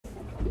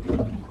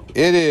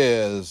It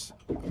is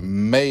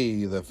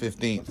May the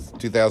 15th,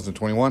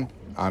 2021.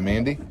 I'm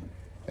Andy,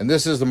 and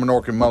this is the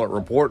Minorcan Mullet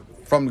Report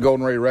from the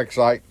Golden Ray Rec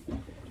site,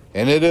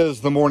 and it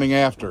is the morning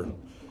after.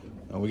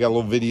 We got a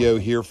little video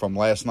here from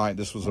last night.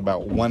 This was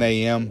about 1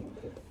 a.m.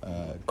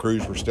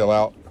 Crews were still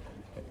out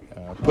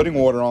putting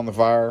water on the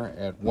fire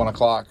at 1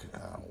 o'clock.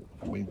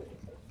 We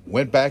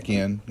went back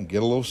in and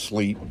get a little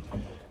sleep,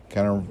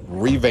 kind of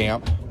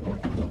revamp,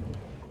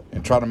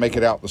 and try to make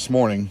it out this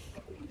morning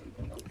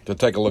to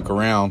take a look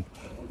around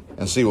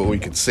and see what we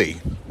could see.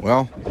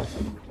 Well,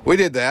 we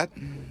did that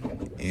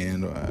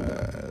and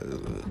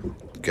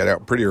got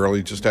out pretty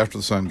early, just after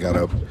the sun got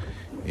up,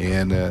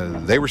 and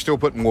they were still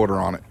putting water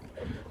on it.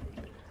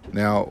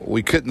 Now,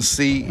 we couldn't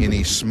see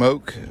any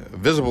smoke,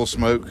 visible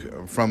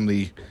smoke from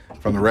the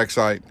wreck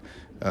site.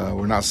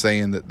 We're not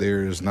saying that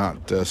there's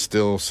not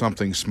still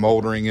something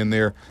smoldering in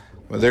there,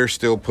 but they're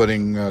still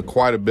putting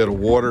quite a bit of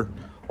water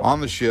on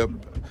the ship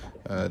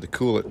to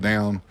cool it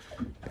down.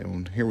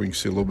 And here we can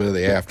see a little bit of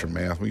the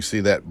aftermath. We can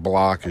see that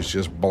block is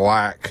just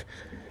black,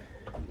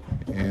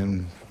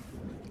 and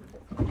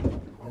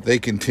they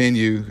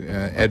continue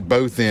at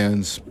both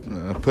ends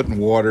putting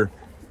water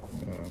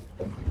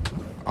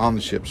on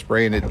the ship,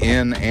 spraying it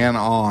in and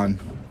on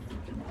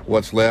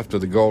what's left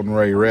of the Golden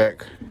Ray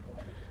wreck,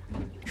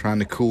 trying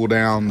to cool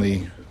down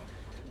the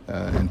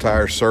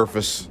entire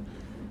surface.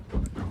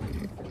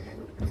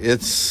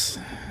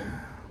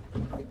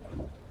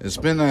 It's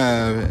been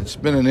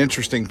an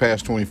interesting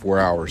past 24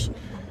 hours.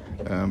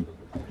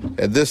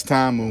 At this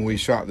time when we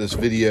shot this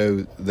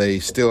video, they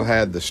still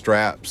had the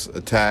straps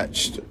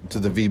attached to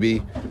the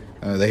VB.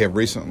 They have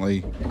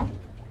recently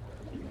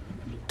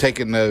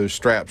taken those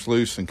straps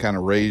loose and kind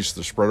of raised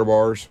the spreader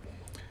bars.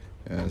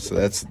 So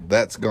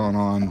that's gone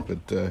on.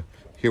 But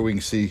here we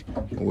can see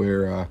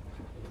where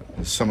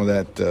some of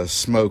that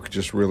smoke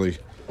just really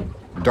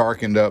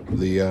darkened up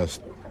the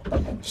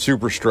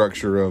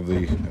superstructure of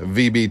the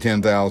VB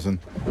 10,000.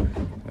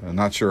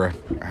 Not sure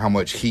how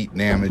much heat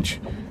damage,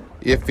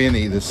 if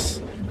any,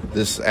 this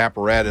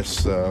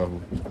apparatus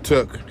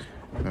took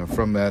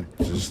from that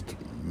just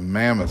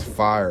mammoth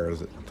fire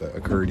that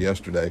occurred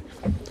yesterday.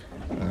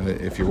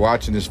 If you're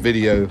watching this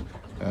video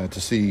to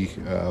see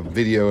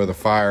video of the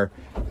fire,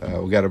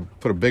 we got to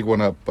put a big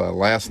one up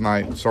last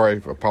night.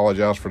 Sorry,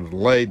 apologize for the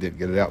delay. Didn't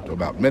get it out till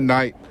about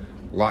midnight.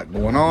 A lot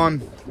going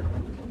on.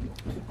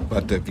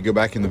 But if you go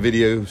back in the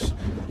videos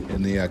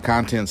in the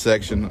content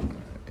section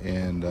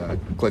and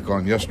click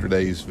on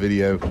yesterday's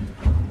video,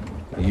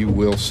 you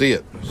will see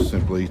it,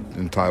 simply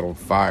entitled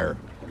Fire.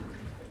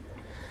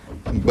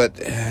 But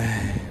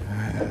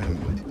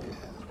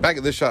back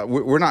at this shot,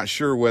 we're not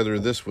sure whether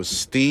this was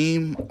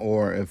steam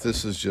or if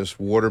this is just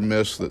water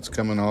mist that's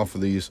coming off of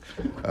these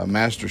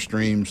master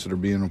streams that are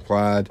being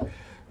applied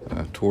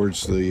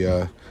towards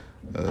the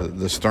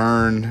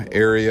stern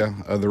area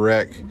of the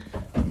wreck.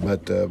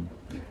 But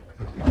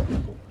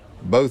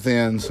both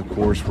ends, of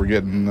course, were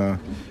getting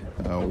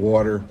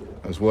water,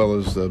 as well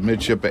as the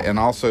midship, and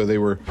also they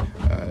were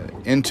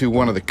into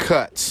one of the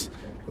cuts.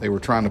 They were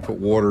trying to put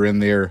water in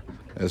there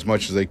as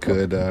much as they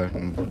could,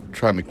 and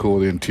trying to cool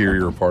the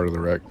interior part of the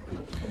wreck.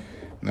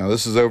 Now,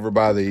 this is over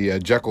by the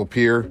Jekyll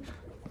Pier.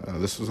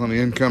 This is on the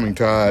incoming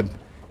tide,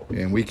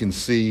 and we can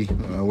see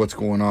what's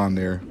going on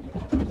there.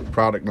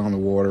 Product on the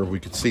water. We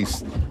could see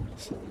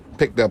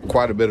picked up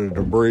quite a bit of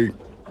debris.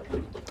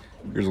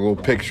 Here's a little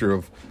picture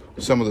of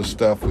some of the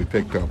stuff we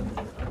picked up.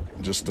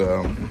 Just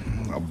a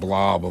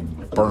blob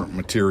of burnt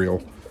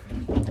material.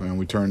 And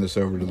we turned this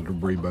over to the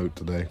debris boat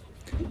today.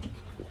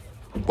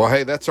 Well,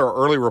 hey, that's our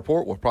early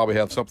report. We'll probably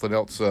have something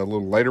else a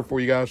little later for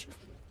you guys.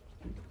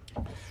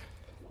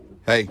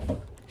 Hey,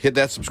 hit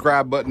that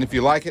subscribe button if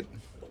you like it.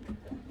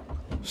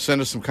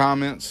 Send us some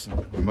comments.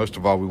 And most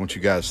of all, we want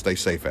you guys to stay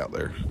safe out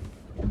there.